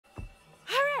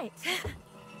right.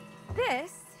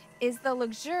 This is the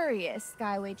luxurious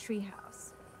Skyway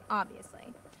treehouse,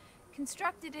 obviously.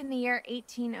 Constructed in the year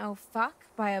 1800 fuck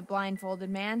by a blindfolded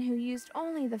man who used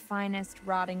only the finest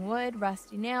rotting wood,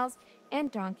 rusty nails,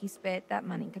 and donkey spit that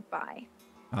money could buy.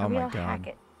 Oh A my real God.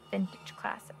 Hackett vintage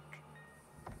classic.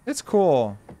 It's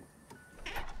cool.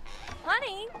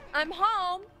 Honey, I'm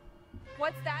home.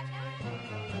 What's that now?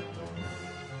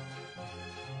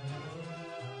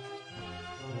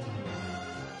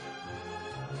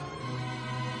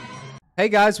 Hey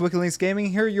guys,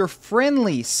 WickedLynxGaming here, your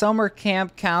friendly summer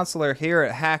camp counselor here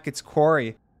at Hackett's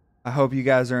Quarry. I hope you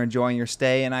guys are enjoying your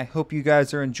stay, and I hope you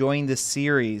guys are enjoying this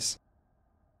series.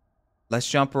 Let's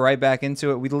jump right back into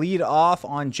it. We lead off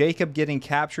on Jacob getting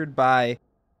captured by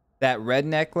that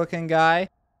redneck looking guy,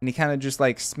 and he kind of just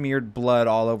like smeared blood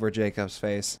all over Jacob's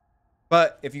face.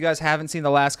 But if you guys haven't seen the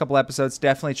last couple episodes,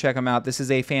 definitely check them out. This is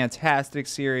a fantastic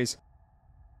series.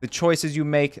 The choices you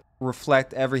make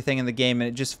reflect everything in the game, and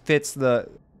it just fits the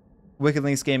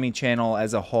WickedLynxGaming channel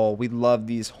as a whole. We love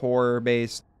these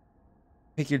horror-based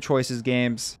pick your choices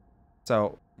games.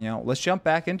 So, you know, let's jump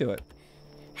back into it.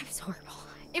 That was horrible.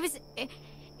 It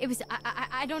was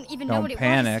I don't even Don't know what it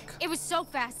panic. was. It was so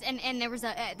fast, and there was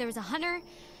a hunter,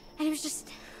 and it was just.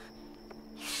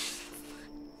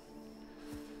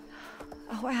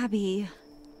 Oh, Abby.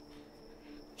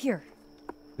 Here.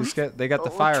 They got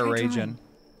the fire raging.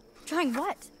 Trying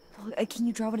what? Well, can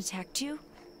you draw what attacked you?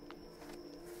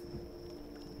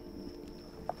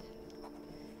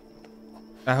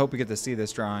 I hope we get to see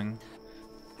this drawing.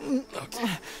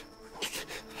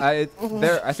 I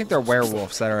think they're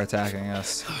werewolves that are attacking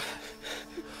us.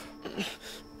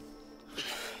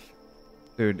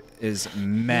 Dude is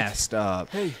messed up.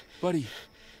 Hey, buddy. Can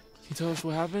you tell us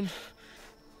what happened?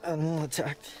 Animal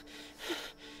attacked.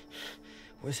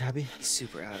 Where's Abby? He's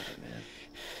super out of it, man.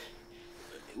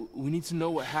 We need to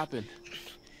know what happened.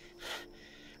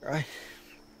 Right.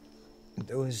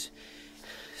 There was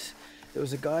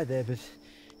a guy there, but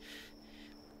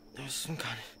there was some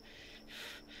kind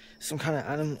of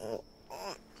animal.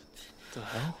 The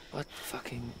hell? What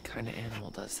fucking kind of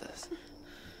animal does this?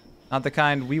 Not the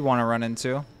kind we want to run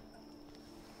into.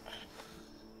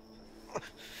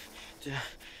 Dude,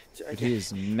 he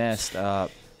is messed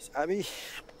up. Is Abby?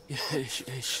 Yeah,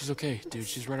 she's okay, dude.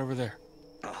 She's right over there.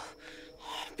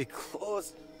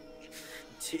 Because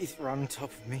teeth were on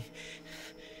top of me.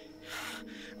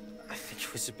 I think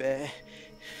it was a bear.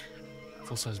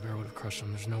 Full-size bear would have crushed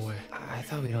him. There's no way. I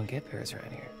thought we don't get bears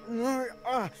around here. No,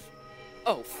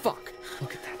 Oh fuck!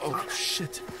 Look at that. Oh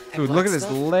shit! Dude, look at his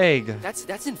leg.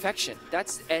 That's infection.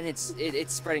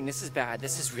 It's spreading. This is bad.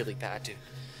 This is really bad, dude.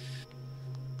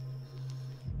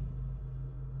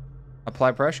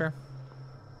 Apply pressure.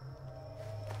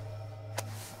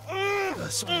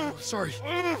 Sorry.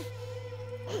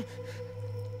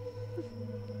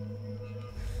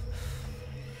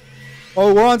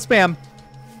 Oh, we're on spam.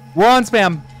 We're on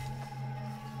spam.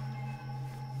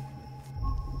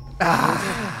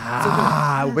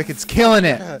 Wicked's killing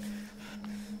it.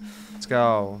 Let's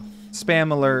go.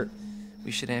 Spam alert.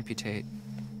 We should amputate.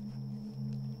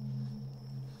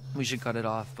 We should cut it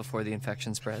off before the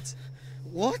infection spreads.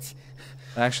 What?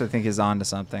 I actually think he's on to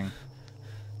something.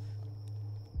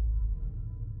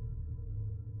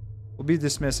 We'll be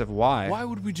dismissive. Why? Why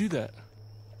would we do that?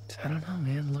 I don't know,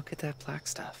 man. Look at that black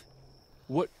stuff.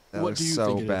 What That do you looks so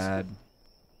think it is? bad.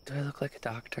 Do I look like a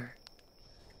doctor?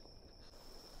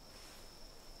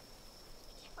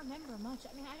 I can't remember much.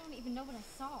 I mean, I don't even know what I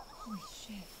saw. Holy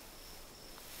shit.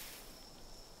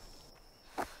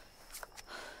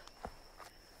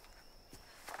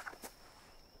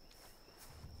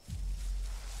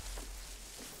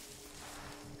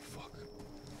 Fuck.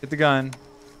 Get the gun.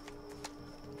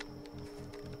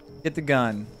 Get the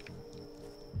gun.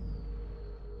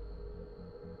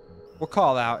 We'll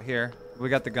call out here. We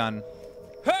got the gun.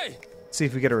 Hey! See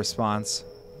if we get a response.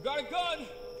 Got a gun!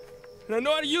 And I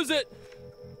know how to use it!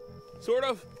 Sort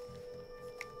of.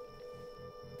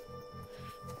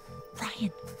 Ryan,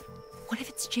 what if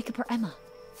it's Jacob or Emma?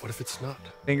 What if it's not?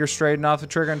 Finger straighten off the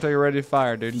trigger until you're ready to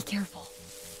fire, dude. Be careful.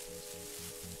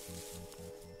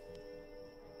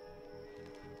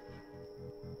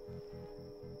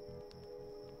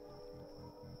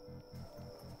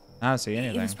 I don't see It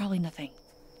anything. was probably nothing.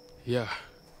 Yeah.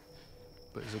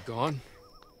 But is it gone?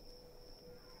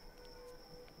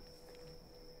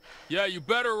 Yeah, you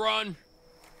better run.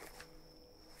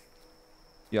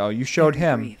 Yo, you showed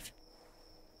him. Breathe.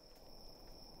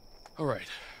 All right.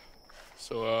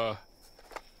 So,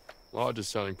 lodge is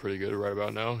sounding pretty good right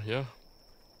about now, yeah?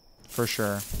 For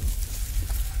sure.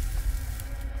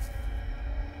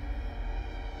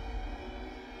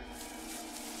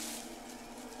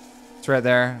 It's right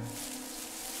there.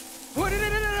 Whoa,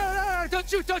 no, don't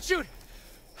shoot, don't shoot.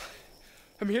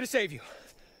 I'm here to save you.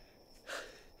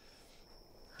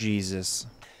 Jesus.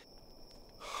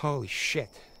 Holy shit.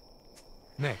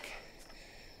 Nick.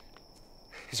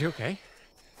 Is he okay?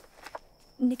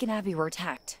 Nick and Abby were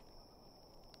attacked.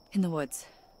 In the woods.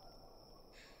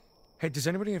 Hey, does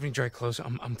anybody have any dry clothes?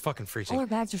 I'm fucking freezing. All our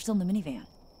bags are still in the minivan.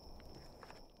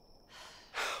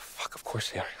 Fuck, of course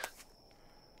they are.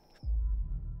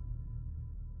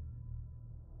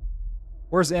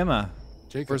 Where's Emma?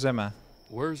 Jacob, Where's Emma?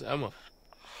 where's Emma?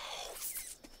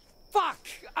 Fuck!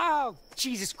 Oh,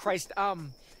 Jesus Christ.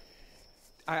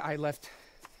 I left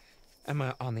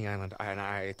Emma on the island, and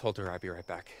I told her I'd be right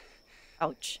back.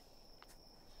 Ouch.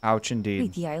 Ouch, indeed.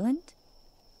 Wait, the island?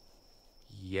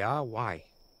 Yeah, why?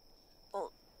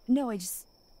 No, I just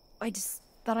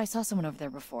thought I saw someone over there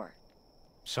before.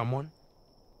 Someone?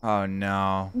 Oh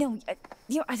no. No,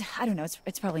 I don't know.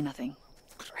 It's probably nothing.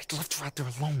 I left her out there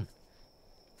alone.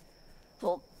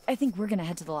 Well, I think we're gonna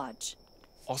head to the lodge.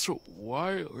 Also,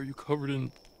 why are you covered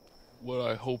in what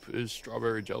I hope is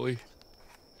strawberry jelly?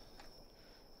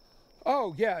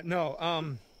 Oh, yeah, no,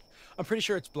 I'm pretty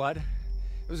sure it's blood.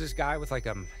 It was this guy with like,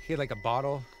 he had like a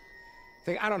bottle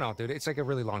thing. I don't know, dude. It's like a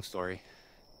really long story.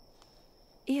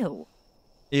 Ew.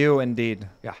 Ew, indeed.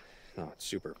 Yeah, no, it's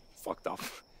super fucked up.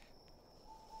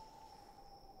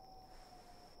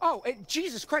 Oh,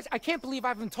 Jesus Christ, I can't believe I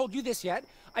haven't told you this yet.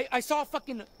 I saw a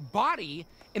fucking body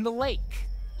in the lake.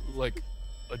 Like,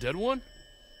 a dead one?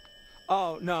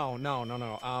 Oh, no.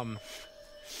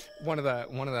 One of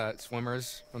the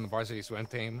swimmers from the varsity swim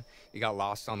team, he got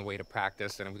lost on the way to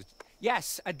practice, and it was...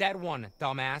 Yes, a dead one,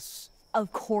 dumbass.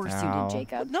 Of course you Ow. did,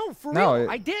 Jacob. No, for No, real,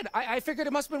 I did. I figured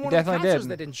it must have been one You of the definitely counselors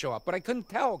did. that didn't show up, but I couldn't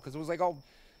tell, because it was like all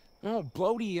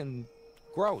bloaty and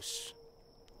gross.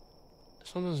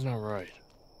 Something's not right.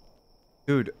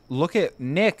 Dude, look at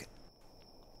Nick.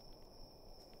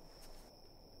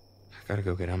 I gotta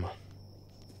go get Emma.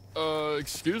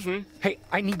 Excuse me? Hey,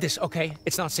 I need this, okay?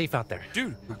 It's not safe out there.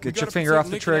 Dude, Get your finger off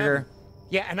the trigger.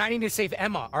 Yeah, and I need to save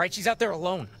Emma, all right? She's out there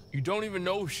alone. You don't even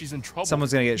know if she's in trouble.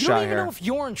 Someone's gonna get You shot don't even here. know if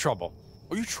you're in trouble.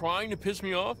 Are you trying to piss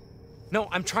me off? No,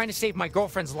 I'm trying to save my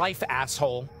girlfriend's life,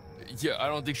 asshole. Yeah, I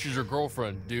don't think she's your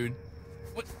girlfriend, dude.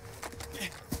 What?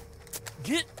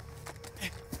 Get...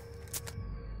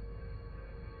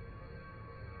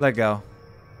 Let go.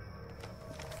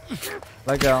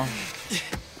 Let go.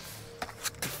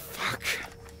 Fuck.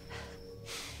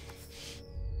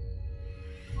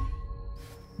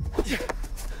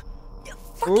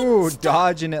 Ooh,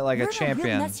 dodging it like We're a in a champion.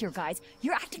 real mess here, guys.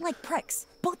 You're acting like pricks,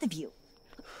 both of you.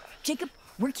 Jacob,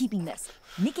 we're keeping this.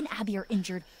 Nick and Abby are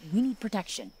injured. We need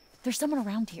protection. There's someone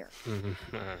around here.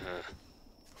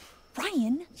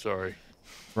 Ryan, Sorry.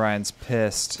 Ryan's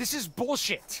pissed. This is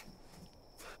bullshit.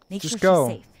 make Just sure go.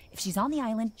 she's safe. If she's on the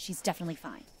island, she's definitely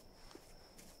fine.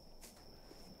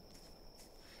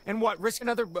 And what, risk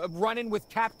another run-in with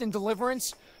Captain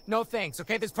Deliverance? No thanks,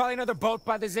 okay? There's probably another boat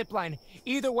by the zip line.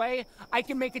 Either way, I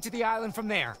can make it to the island from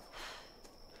there.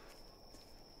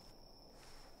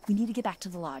 We need to get back to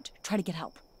the lodge. Try to get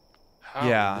help. How?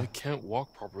 Yeah. They can't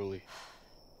walk properly.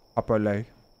 Properly.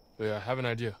 Yeah, I have an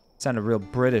idea. Sounded real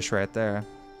British right there.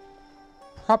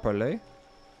 Properly.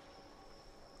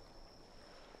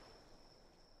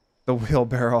 The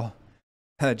wheelbarrow.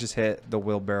 I just hit the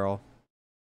wheelbarrow.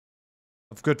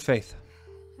 Of good faith.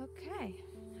 Okay,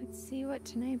 let's see what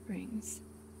tonight brings.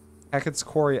 Hackett's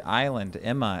Quarry Island,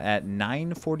 Emma, at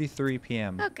 9:43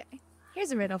 p.m. Okay,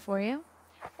 here's a riddle for you.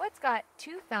 What's got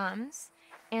two thumbs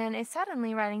and is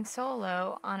suddenly riding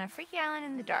solo on a freaky island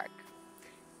in the dark?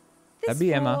 This That'd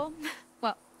be Emma. fool-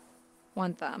 Well,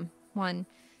 one thumb. One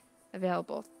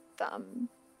available thumb.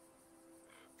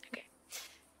 Okay.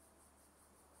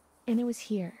 And it was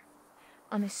here,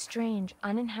 on a strange,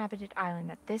 uninhabited island,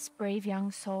 that this brave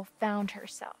young soul found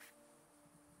herself.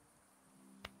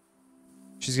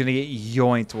 She's gonna get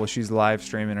yoinked while she's live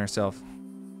streaming herself.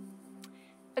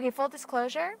 Okay, full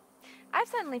disclosure, I've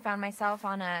suddenly found myself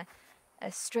on a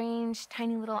strange,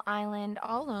 tiny little island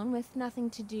all alone with nothing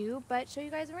to do but show you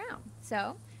guys around.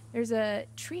 So, there's a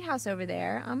treehouse over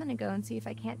there. I'm gonna go and see if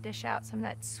I can't dish out some of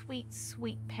that sweet,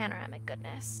 sweet panoramic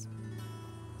goodness.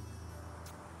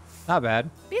 Not bad.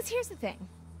 Because here's the thing.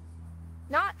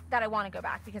 Not that I want to go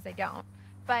back, because I don't.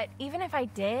 But even if I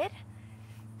did,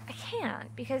 I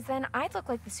can't, because then I'd look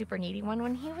like the super needy one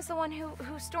when he was the one who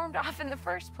stormed off in the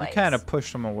first place. You kind of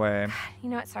pushed him away. You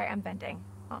know what? Sorry, I'm venting.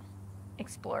 Well,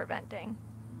 explore venting.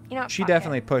 You know what? She Fuck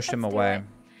definitely it. pushed him Let's do away. it.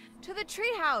 To the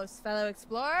treehouse, fellow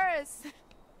explorers.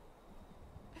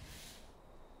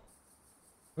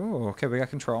 Ooh, okay, we got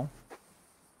control.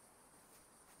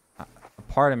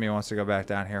 part of me wants to go back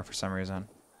down here for some reason.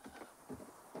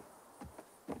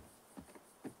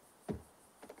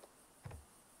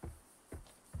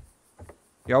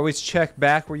 You always check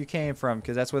back where you came from,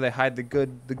 because that's where they hide the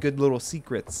good little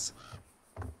secrets.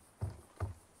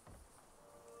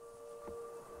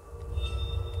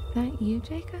 That you,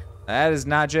 Jacob? That is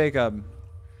not Jacob.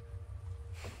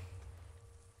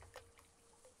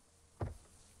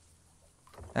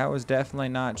 That was definitely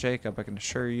not Jacob, I can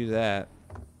assure you that.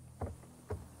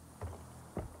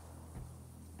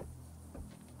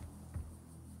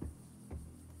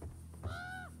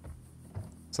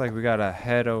 Looks like we got a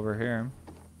head over here.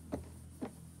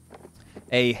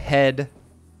 A head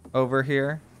over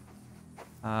here.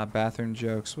 Bathroom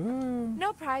jokes. Woo.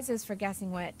 No prizes for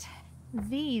guessing what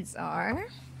these are.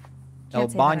 El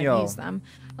Can't say that I've baño. used them.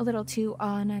 A little too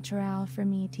au naturel for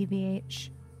me, TBH.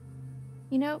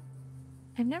 You know,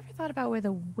 I've never thought about where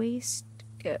the waste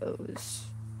goes.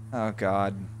 Oh,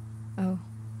 God. Oh.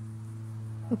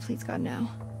 Oh, please, God, no.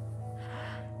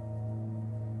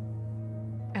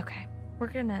 Okay, we're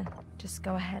gonna just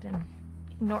go ahead and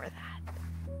ignore that.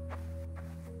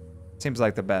 Seems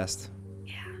like the best.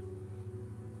 Yeah.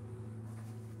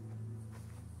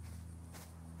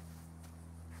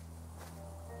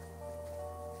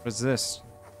 What's this?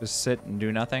 Just sit and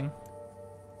do nothing?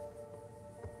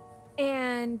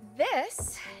 And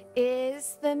this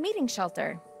is the meeting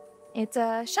shelter. It's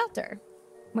a shelter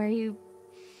where you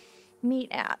meet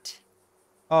at.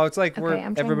 Oh, it's like Okay, where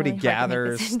I'm trying everybody really hard to make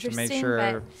this gathers to make interesting, sure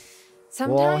but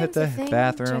we'll all hit sometimes the a thing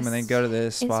bathroom and then just go to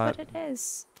this spot. is what it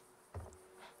is.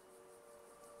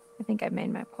 I think I've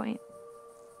made my point.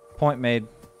 Point made.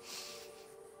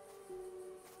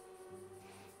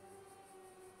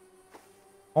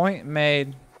 Point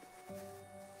made.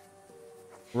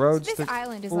 Roads So this to...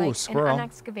 island is Ooh, like squirrel. an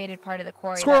unexcavated part of the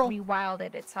quarry Squirrel. that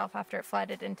rewilded itself after it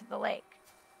flooded into the lake.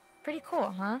 Pretty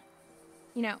cool, huh?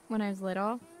 You know, when I was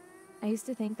little, I used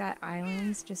to think that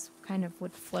islands just kind of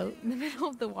would float in the middle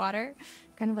of the water,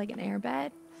 kind of like an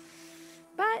airbed.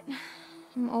 But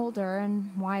I'm older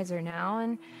and wiser now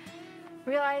and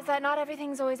realize that not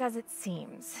everything's always as it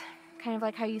seems. Kind of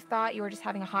like how you thought you were just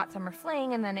having a hot summer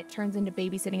fling and then it turns into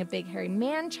babysitting a big hairy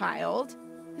man-child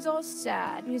who's all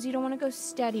sad because you don't want to go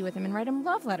steady with him and write him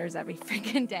love letters every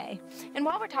freaking day. And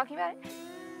while we're talking about it,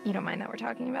 you don't mind that we're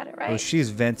talking about it, right? Well, she's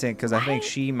venting because I think Why-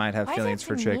 she might have Why feelings is it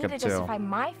for up to Jacob me to too. justify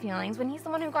my feelings when he's the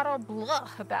one who got all blah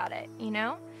about it, you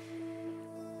know?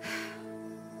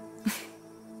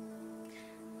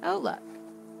 Oh, look.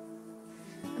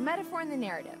 A metaphor in the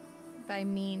narrative. I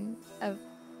mean, a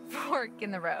fork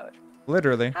in the road.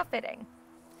 Literally. How fitting.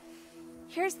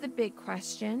 Here's the big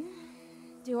question.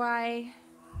 Do I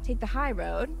take the high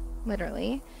road,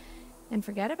 literally, and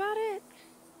forget about it?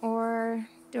 Or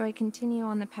do I continue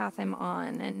on the path I'm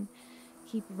on and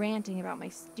keep ranting about my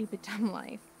stupid dumb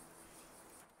life?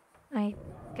 I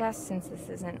guess since this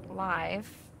isn't live,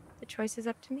 the choice is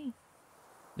up to me.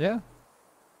 Yeah.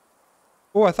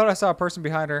 Oh, I thought I saw a person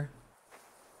behind her.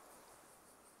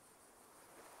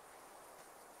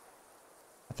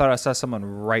 I thought I saw someone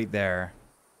right there.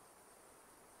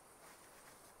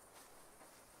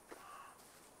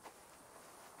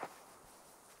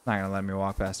 Not gonna let me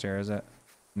walk past here, is it?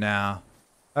 No.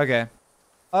 Okay.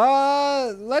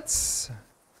 Let's...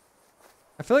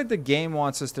 I feel like the game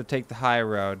wants us to take the high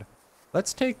road.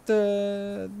 Let's take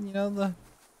the, you know, the...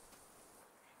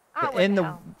 Oh, in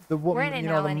what the We're in it you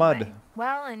now know, the anyway. mud.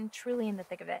 Well, and truly in the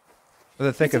thick of it. Or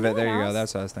the thick But of you it. know There what you go. else?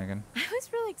 That's what I was thinking. I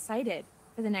was really excited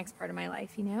for the next part of my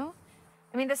life, you know?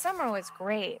 I mean, the summer was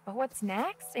great, but what's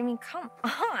next? I mean, come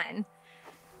on.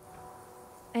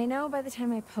 I know by the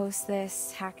time I post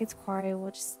this, Hackett's Quarry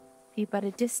will just be but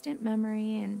a distant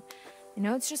memory, and I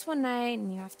know it's just one night,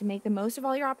 and you have to make the most of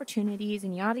all your opportunities,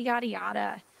 and yada, yada,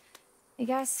 yada. I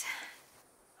guess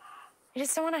I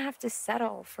just don't want to have to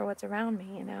settle for what's around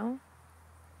me, you know?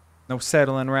 No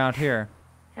settling around here.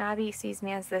 Abby sees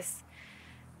me as this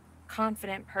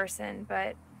confident person,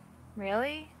 but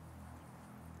really?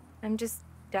 I'm just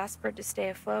desperate to stay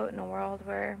afloat in a world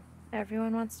where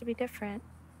everyone wants to be different.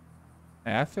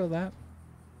 Hey, I feel that.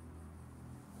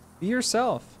 Be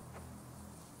yourself.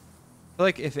 I feel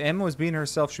like if Emma was being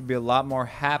herself, she'd be a lot more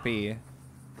happy.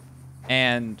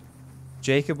 And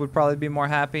Jacob would probably be more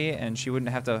happy, and she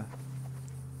wouldn't have to,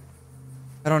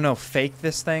 I don't know, fake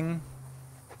this thing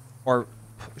or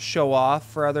show off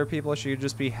for other people. She would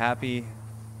just be happy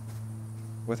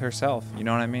with herself. You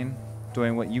know what I mean?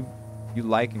 Doing what you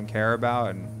like and care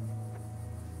about and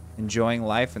enjoying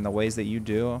life in the ways that you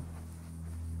do.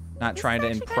 Not This trying is to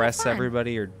actually kinda impress fun.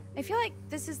 everybody or... I feel like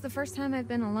this is the first time I've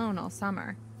been alone all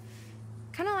summer.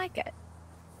 Kind of like it.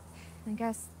 I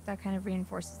guess that kind of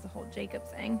reinforces the whole Jacob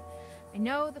thing. I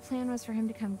know the plan was for him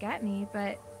to come get me,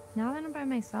 but now that I'm by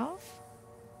myself,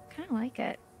 I kind of like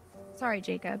it. Sorry,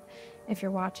 Jacob, if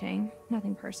you're watching.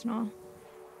 Nothing personal.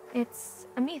 It's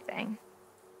a me thing.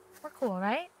 We're cool,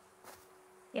 right?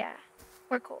 Yeah,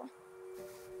 we're cool.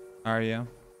 Are you?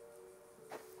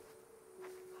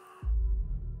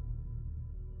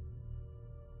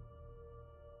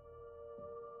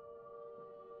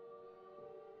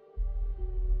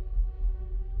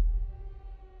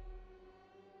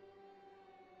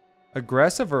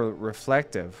 Aggressive or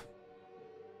reflective?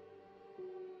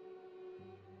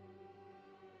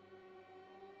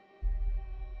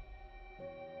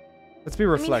 Let's be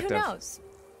reflective. I mean, who knows?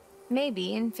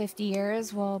 Maybe in 50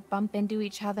 years we'll bump into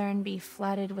each other and be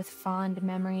flooded with fond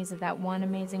memories of that one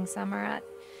amazing summer at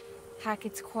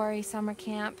Hackett's Quarry summer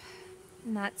camp.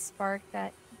 And that spark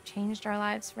that changed our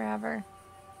lives forever.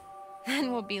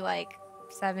 Then we'll be like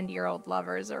 70-year-old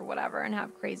lovers or whatever and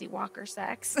have crazy walker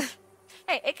sex.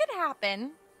 Hey, it could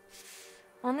happen.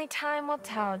 Only time will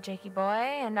tell, Jakey boy,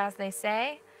 and as they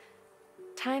say,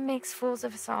 time makes fools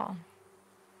of us all.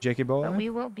 Jakey boy? But we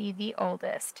will be the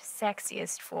oldest,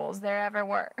 sexiest fools there ever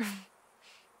were.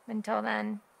 Until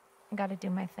then, I gotta do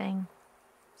my thing.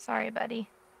 Sorry, buddy.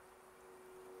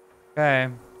 Okay.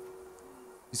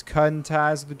 He's cutting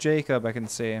ties with Jacob, I can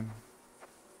see.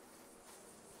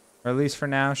 Or at least for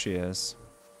now she is.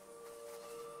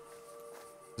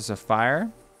 Is this a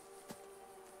fire?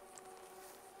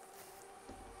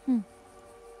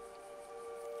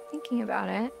 Thinking about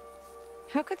it,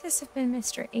 how could this have been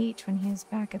Mr. H when he was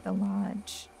back at the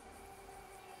lodge?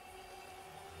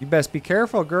 You best be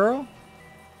careful, girl.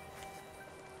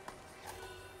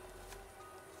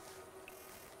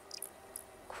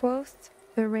 Quoth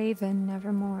the raven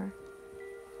nevermore.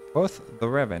 Both the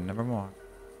Revan, nevermore.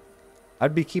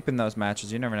 I'd be keeping those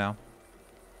matches, you never know.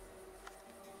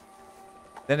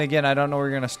 Then again, I don't know where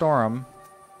you're gonna store them.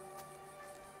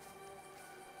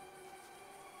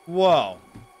 Whoa.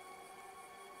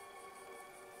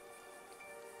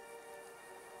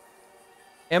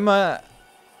 Emma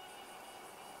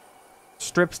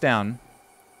strips down,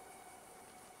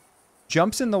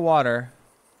 jumps in the water,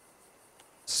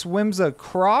 swims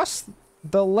across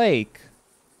the lake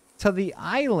to the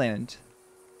island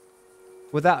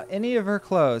without any of her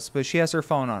clothes, but she has her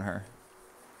phone on her.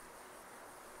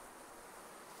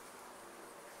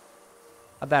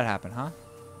 How'd that happen, huh?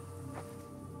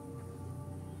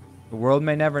 The world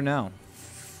may never know.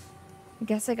 I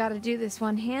guess I gotta do this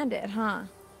one-handed, huh?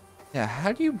 Yeah,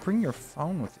 how do you bring your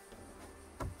phone with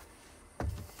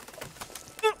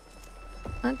you?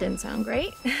 That didn't sound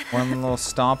great. One little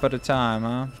stomp at a time,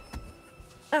 huh?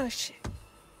 Oh, shit.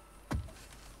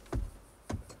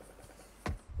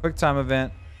 Quick time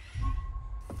event.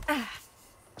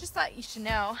 Just thought you should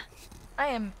know. I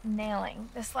am nailing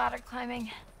this ladder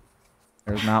climbing.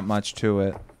 There's not much to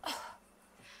it. All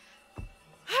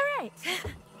right.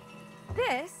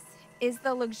 This is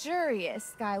the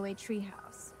luxurious Skyway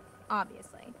treehouse,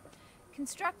 obviously.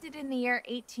 Constructed in the year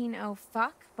 1800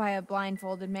 fuck by a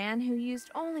blindfolded man who used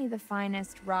only the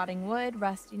finest rotting wood,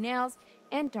 rusty nails,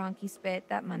 and donkey spit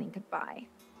that money could buy.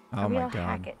 Oh A my real God.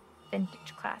 Hackett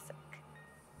vintage classic.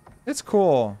 It's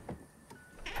cool.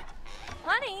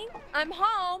 Honey, I'm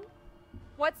home.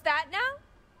 What's that now?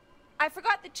 I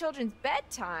forgot the children's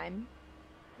bedtime.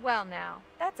 Well now,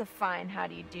 that's a fine how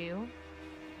do you do.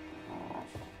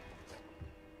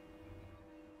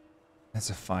 That's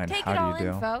a fine Take how it do all you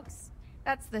in, do. folks.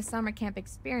 That's the summer camp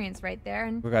experience right there.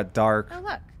 And We got dark. oh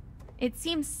look, it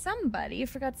seems somebody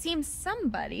forgot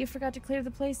to clear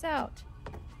the place out.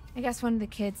 I guess one of the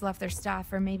kids left their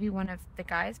stuff, or maybe one of the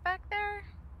guys back there.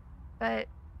 But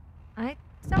I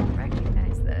don't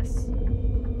recognize this.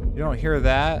 You don't hear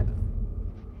that?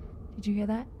 Did you hear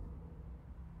that?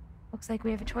 Looks like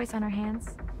we have a choice on our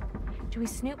hands. Do we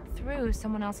snoop through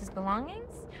someone else's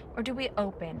belongings? Or do we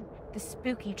open the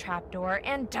spooky trapdoor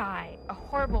and die a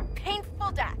horrible,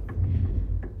 painful death?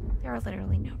 There are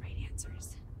literally no right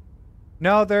answers.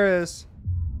 No, there is.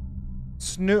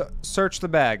 Search the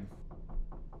bag.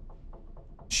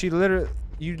 You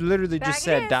literally Bag just it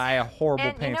said is. die a horrible,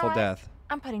 And you know painful what? death.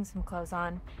 I'm putting some clothes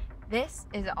on. This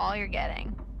is all you're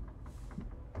getting.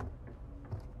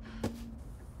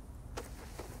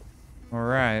 All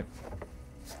right.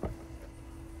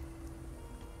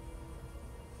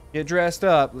 Get dressed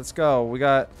up. Let's go. We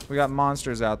got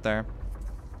monsters out there.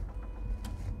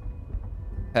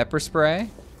 Pepper spray.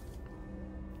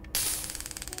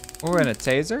 Ooh, and a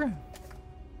taser.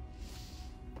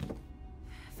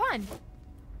 Fun.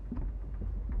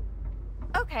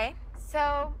 Okay,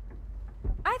 so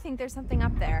I think there's something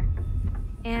up there.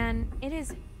 And it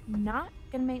is Not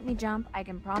gonna make me jump, I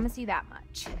can promise you that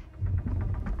much.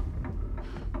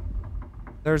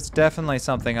 There's definitely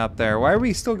something up there. Why are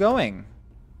we still going?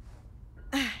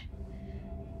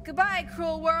 Goodbye,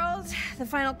 cruel world. The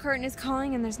final curtain is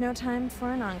calling and there's no time for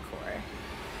an encore.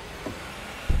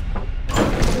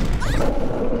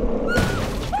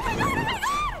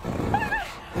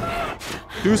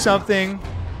 Do something.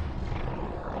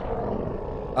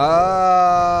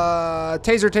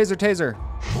 Taser, taser, taser.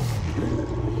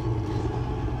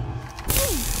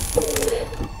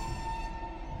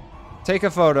 Take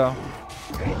a photo.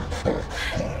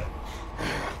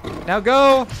 Now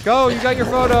go! Go! You got your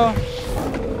photo!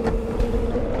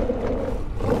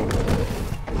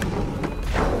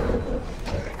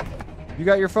 You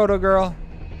got your photo, girl.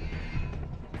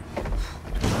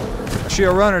 Is she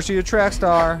a runner? Is she a track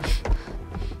star?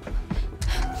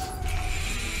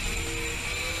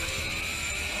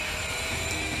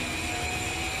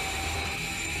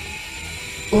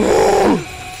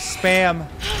 Spam.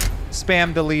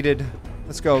 Spam deleted.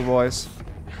 Let's go, boys.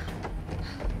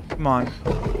 Come on.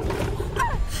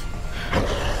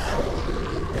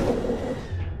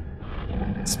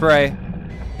 Spray.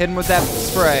 Hit him with that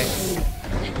spray.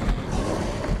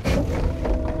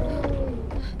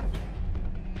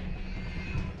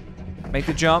 Make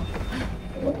the jump.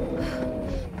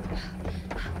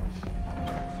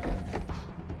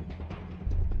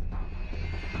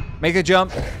 Make a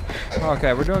jump.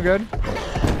 Okay, we're doing good.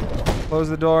 Close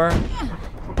the door.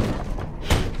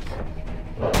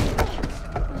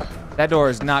 That door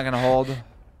is not gonna hold.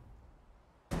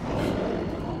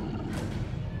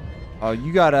 Oh,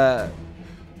 you gotta...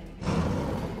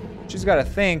 She's gotta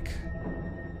think.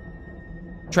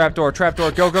 Trapdoor,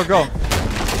 trapdoor, go, go, go.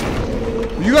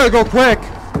 You gotta go quick.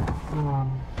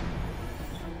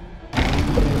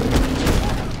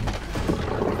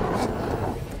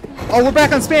 Oh, we're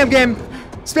back on spam game.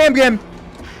 Spam game.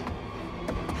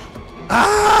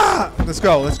 Ah! Let's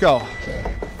go, let's go.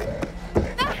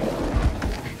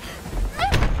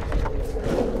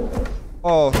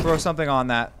 Oh, throw something on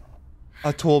that.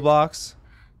 A toolbox.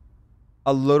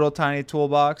 A little tiny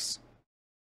toolbox.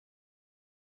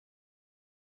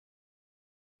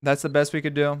 That's the best we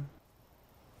could do.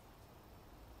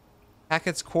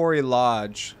 Hackett's Quarry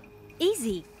Lodge.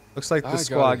 Easy. Looks like the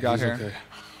squad got here. Okay.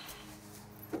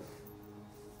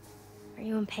 Are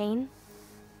you in pain?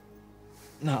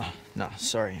 No,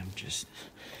 sorry.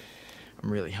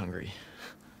 I'm really hungry.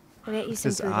 We'll get you some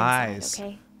His food eyes. inside,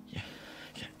 okay? Yeah.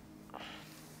 Okay.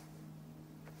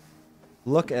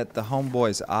 Look at the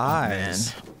homeboy's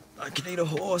eyes. Man, I could eat a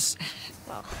horse.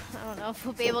 Well, I don't know if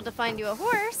we'll be able to find you a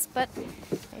horse, but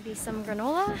maybe some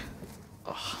granola?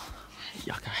 Oh,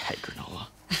 yuck, I hate granola.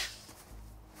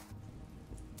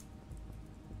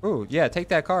 Ooh, yeah, take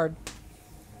that card.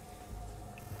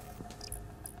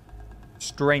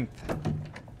 Strength.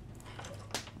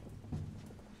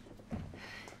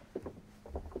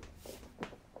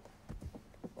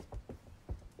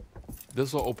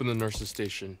 This will open the nurse's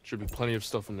station. Should be plenty of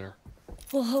stuff in there.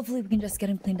 Well, hopefully we can just get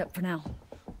him cleaned up for now.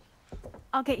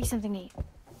 I'll get you something to eat.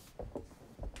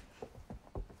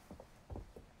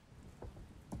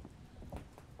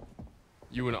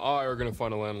 You and I are gonna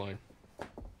find a landline.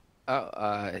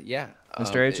 Oh, yeah.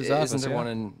 Mr. H's office, Isn't there yeah. one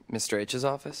in Mr. H's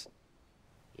office?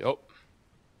 Yep.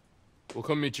 We'll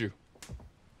come meet you.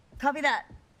 Copy that.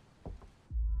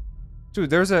 Dude,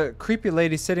 there's a creepy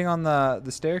lady sitting on the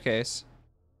staircase.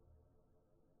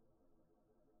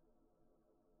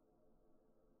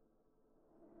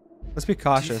 Let's be Do you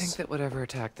cautious. think that whatever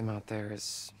attacked them out there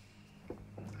is,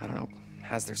 I don't know,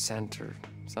 has their scent or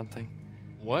something?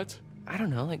 What? I don't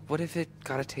know, like what if it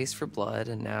got a taste for blood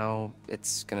and now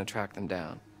it's gonna track them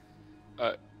down?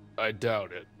 I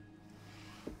doubt it.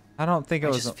 I don't think it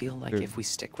I was. just feel like dude. if we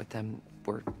stick with them,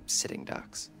 we're sitting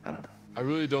ducks. I don't know. I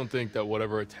really don't think that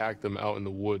whatever attacked them out in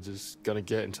the woods is gonna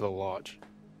get into the lodge.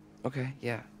 Okay,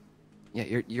 yeah.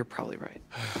 Yeah, you're probably right.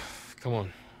 Come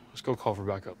on, let's go call for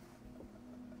backup.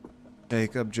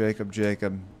 Jacob, Jacob,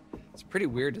 Jacob. It's pretty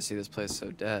weird to see this place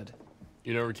so dead.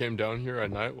 You never came down here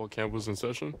at night while camp was in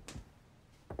session?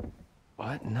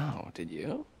 What? No, did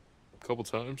you? A couple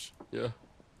times, yeah.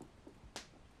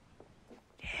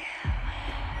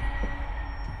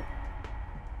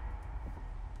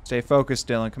 Stay focused,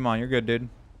 Dylan. Come on, you're good, dude.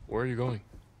 Where are you going?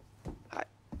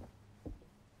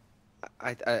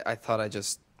 I thought I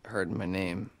just heard my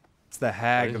name. It's the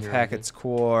hag didn't of hear Hackett's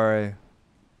Quarry.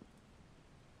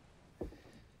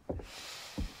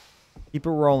 Keep it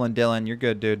rolling, Dylan. You're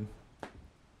good, dude.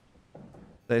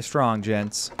 Stay strong,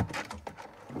 gents.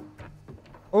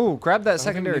 Oh, grab that I don't think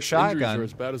secondary Nick's injuries are shotgun.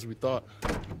 as bad as we thought.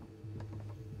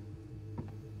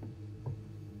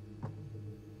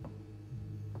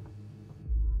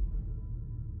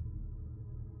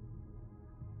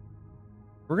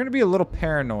 We're gonna be a little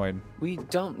paranoid. We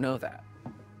don't know that.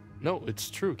 No, it's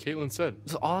true. Caitlin said.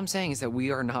 So all I'm saying is that we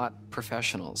are not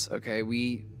professionals, okay?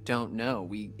 We don't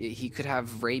know. He could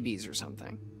have rabies or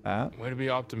something. Way to be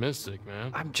optimistic,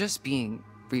 man. I'm just being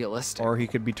realistic. Or he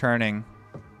could be turning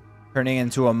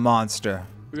into a monster.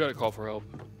 We gotta call for help.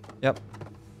 Yep.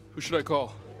 Who should I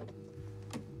call?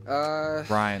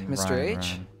 Ryan. Mr. H?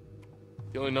 Ryan.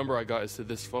 The only number I got is to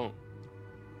this phone.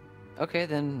 Okay,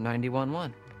 then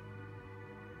 911.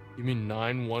 You mean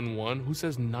 911? Who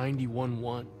says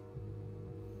 911?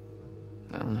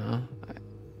 I don't know.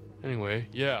 Anyway,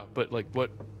 yeah, but like,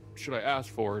 what should I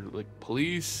ask for? Like,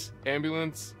 police?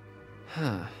 Ambulance?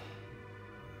 Huh.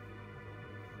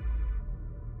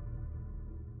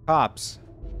 Cops.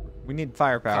 We need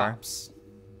firepower. Cops.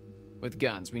 With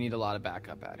guns. We need a lot of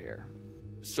backup out here.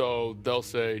 So they'll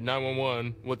say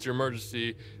 911, what's your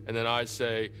emergency? And then I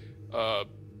say,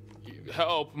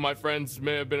 help, my friends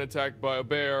may have been attacked by a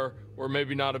bear, or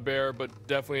maybe not a bear, but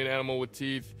definitely an animal with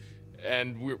teeth.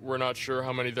 And we're not sure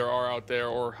how many there are out there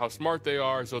or how smart they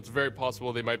are, so it's very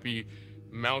possible they might be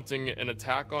mounting an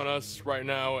attack on us right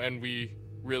now, and we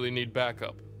really need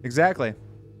backup. Exactly.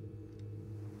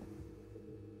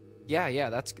 Yeah,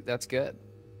 that's good.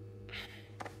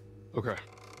 Okay.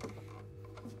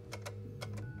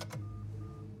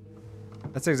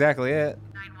 That's exactly it.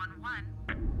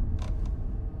 911.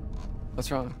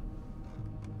 What's wrong?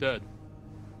 Dead.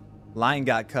 Line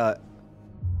got cut.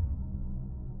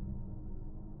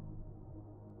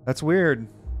 That's weird.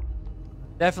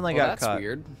 Definitely Well, got that's cut.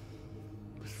 weird.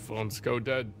 Phones go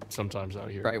dead sometimes out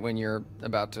here. Right when you're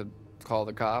about to call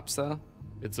the cops, though?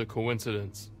 It's a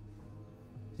coincidence.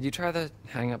 Did you try the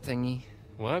hang-up thingy?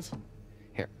 What?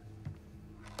 Here.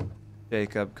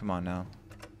 Jacob, come on now.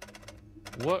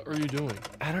 What are you doing?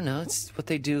 I don't know. It's what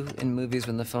they do in movies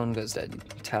when the phone goes dead.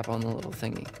 You tap on the little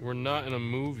thingy. We're not in a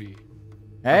movie.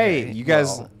 Hey, Okay, you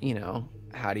guys, well, you know,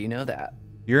 how do you know that?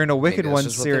 you're in a Wicked Maybe that's One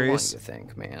just what they want series. you to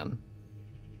think, man.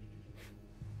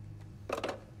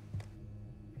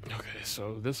 Okay,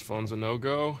 so this phone's a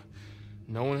no-go.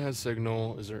 No one has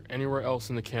signal. Is there anywhere else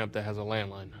in the camp that has a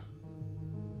landline?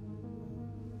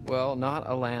 Well, not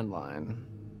a landline.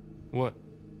 What?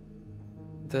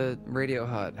 The radio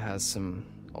hut has some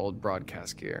old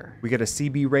broadcast gear. We get a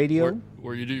CB radio.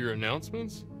 Where you do your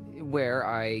announcements? Where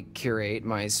I curate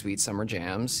my sweet summer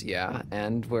jams, yeah,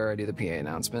 and where I do the PA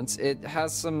announcements. It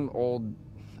has some old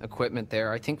equipment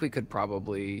there. I think we could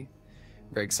probably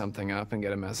rig something up and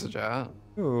get a message out.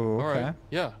 Ooh, All okay. right.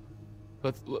 Yeah.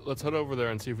 Let's head over there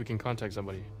and see if we can contact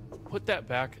somebody. Put that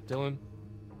back, Dylan.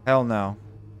 Hell no.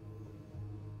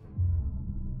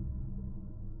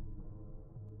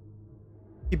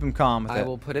 Keep him calm with I it.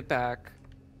 will put it back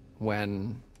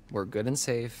when we're good and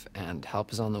safe and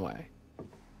help is on the way.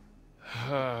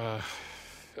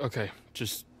 Okay,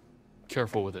 just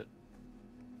careful with it.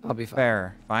 I'll be fine.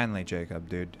 Fair. Finally, Jacob,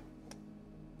 dude.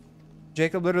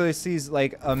 Jacob literally sees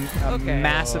like a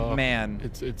massive man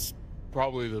It's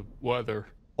probably the weather.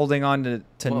 holding on to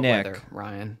What Nick. weather,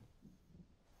 Ryan?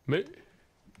 Maybe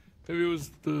it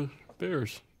was the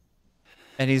bears.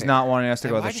 And he's not wanting us to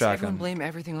go with Why the does everyone shotgun. blame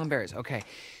everything on bears? Okay,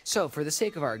 so for the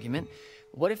sake of argument,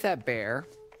 what if that bear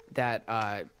that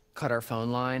cut our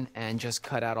phone line and just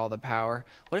cut out all the power,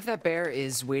 what if that bear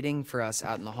is waiting for us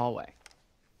out in the hallway?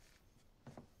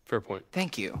 Fair point.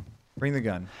 Thank you. Bring the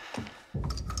gun.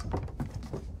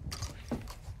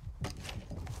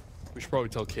 We should probably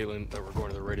tell Caitlin that we're going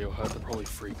to the radio hut. They're probably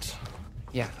freaked.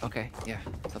 Yeah, okay, yeah,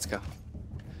 let's go.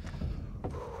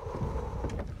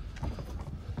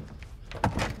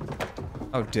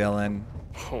 Oh, Dylan.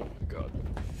 Oh my god.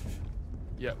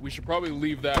 Yeah, we should probably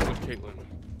leave that with Caitlin.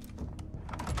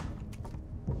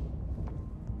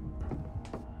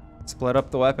 Split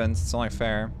up the weapons. It's only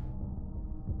fair.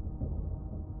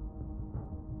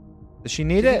 Does she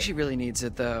need I think it? she really needs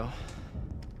it, though.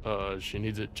 She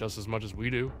needs it just as much as we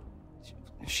do.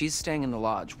 If she's staying in the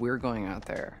lodge, we're going out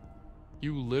there.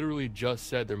 You literally just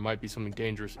said there might be something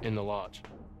dangerous in the lodge.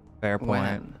 Fair point.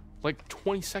 When? Like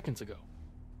 20 seconds ago.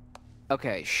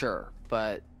 Okay, sure,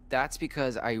 but that's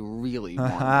because I really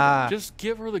want it. Just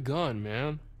give her the gun,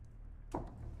 man.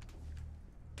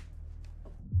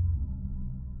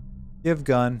 Give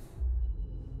gun.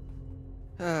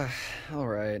 All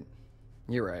right,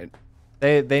 you're right.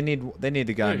 They need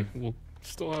the gun. Hey, we'll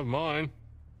still have mine.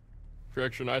 If you're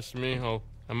extra nice to me,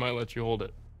 I might let you hold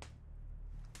it.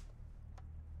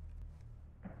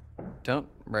 Don't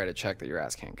write a check that your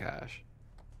ass can't cash.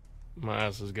 My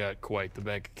ass has got quite the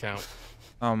bank account.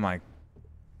 Oh my.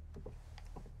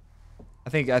 I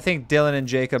think Dylan and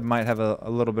Jacob might have a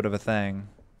little bit of a thing.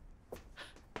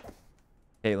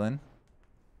 Caitlin.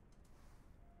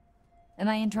 Am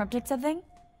I interrupting something?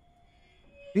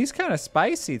 He's kind of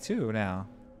spicy too now.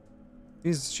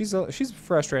 She's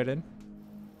frustrated.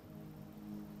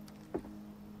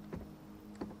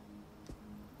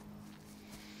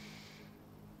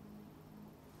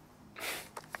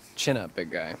 Chin up, big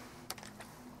guy.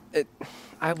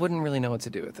 I wouldn't really know what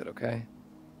to do with it, okay?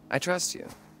 I trust you.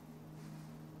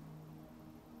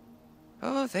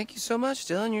 Oh, thank you so much,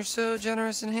 Dylan. You're so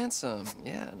generous and handsome.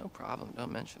 Yeah, no problem.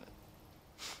 Don't mention it.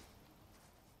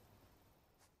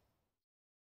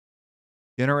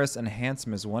 Generous and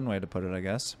handsome is one way to put it, I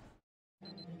guess.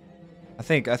 I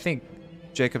think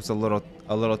Jacob's a little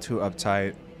too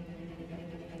uptight.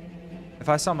 If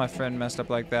I saw my friend messed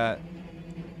up like that,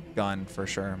 gun for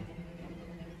sure.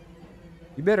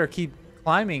 You better keep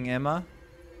climbing, Emma.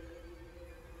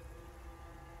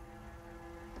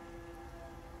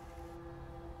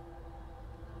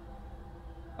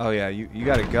 Oh yeah, you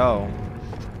gotta go.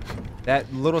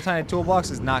 That little tiny toolbox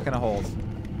is not gonna hold.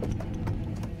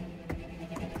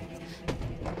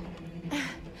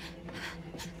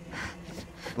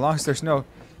 As long as there's no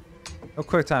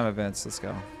quick time events, let's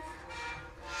go.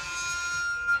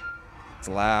 It's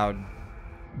loud.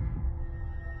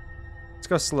 Let's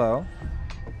go slow.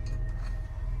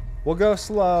 We'll go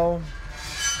slow.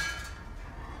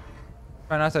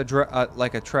 Try not to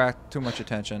like attract too much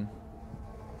attention.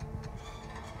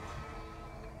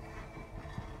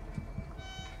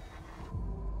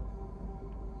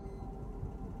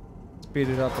 Speed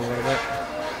it up a little bit.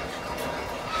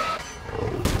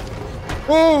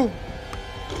 Whoa!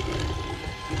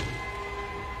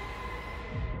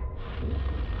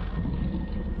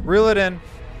 Reel it in.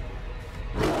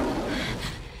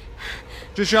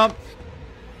 Just jump.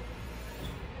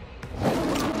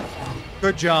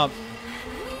 Good jump.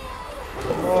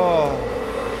 Oh.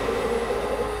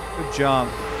 Good jump.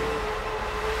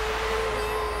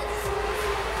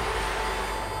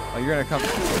 Oh, you're gonna come.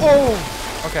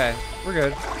 Oh! Okay, we're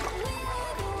good.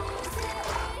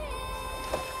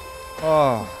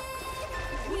 Oh.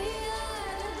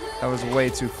 That was way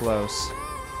too close.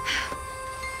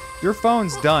 Your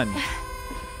phone's done.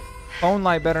 Phone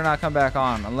light better not come back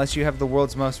on unless you have the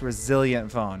world's most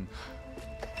resilient phone.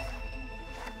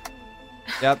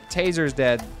 Yep, taser's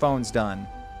dead. Phone's done.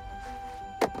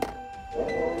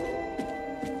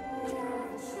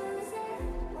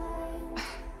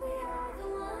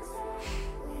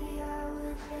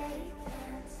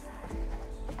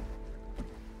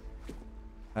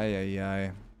 Ay, ay,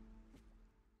 ay.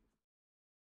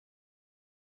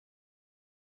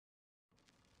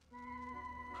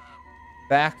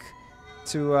 Back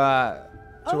to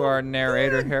our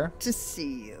narrator here. Good to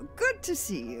see you. Good to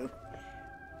see you.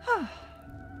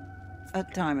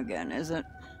 That time again, is it?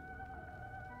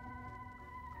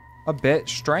 A bit.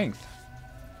 Strength.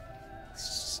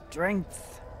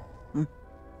 Strength.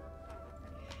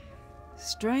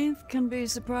 Strength can be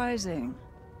surprising.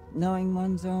 Knowing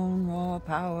one's own raw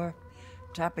power,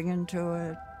 tapping into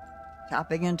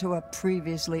a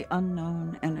previously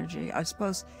unknown energy. I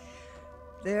suppose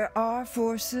there are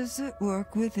forces at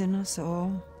work within us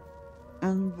all.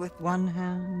 And with one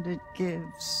hand it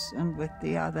gives, and with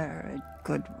the other it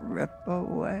could rip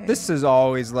away. This is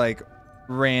always like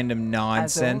random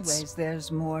nonsense. As always,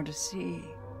 there's more to see.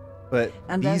 But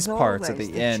and these parts always,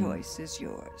 at the end. The choice is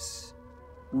yours.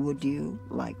 Would you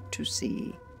like to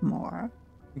see more?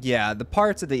 Yeah, the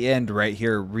parts at the end right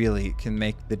here really can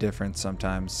make the difference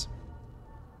sometimes.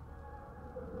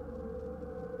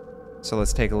 So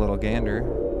let's take a little gander.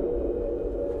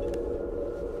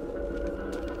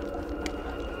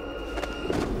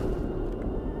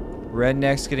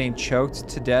 Redneck's getting choked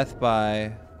to death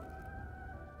by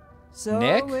So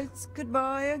Nick? it's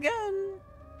goodbye again.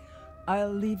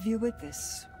 I'll leave you with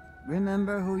this.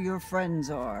 Remember who your friends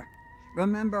are.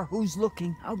 Remember who's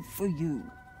looking out for you.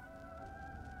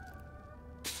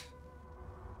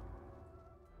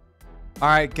 All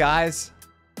right, guys.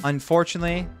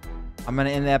 Unfortunately, I'm going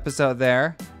to end the episode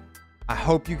there. I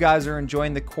hope you guys are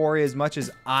enjoying the Quarry as much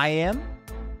as I am.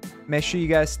 Make sure you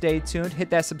guys stay tuned. Hit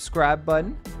that subscribe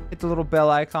button. Hit the little bell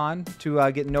icon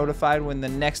to get notified when the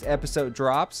next episode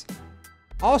drops.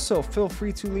 Also, feel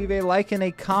free to leave a like and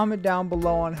a comment down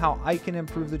below on how I can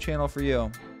improve the channel for you.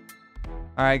 All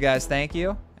right, guys. Thank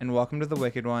you, and welcome to the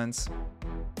Wicked Ones.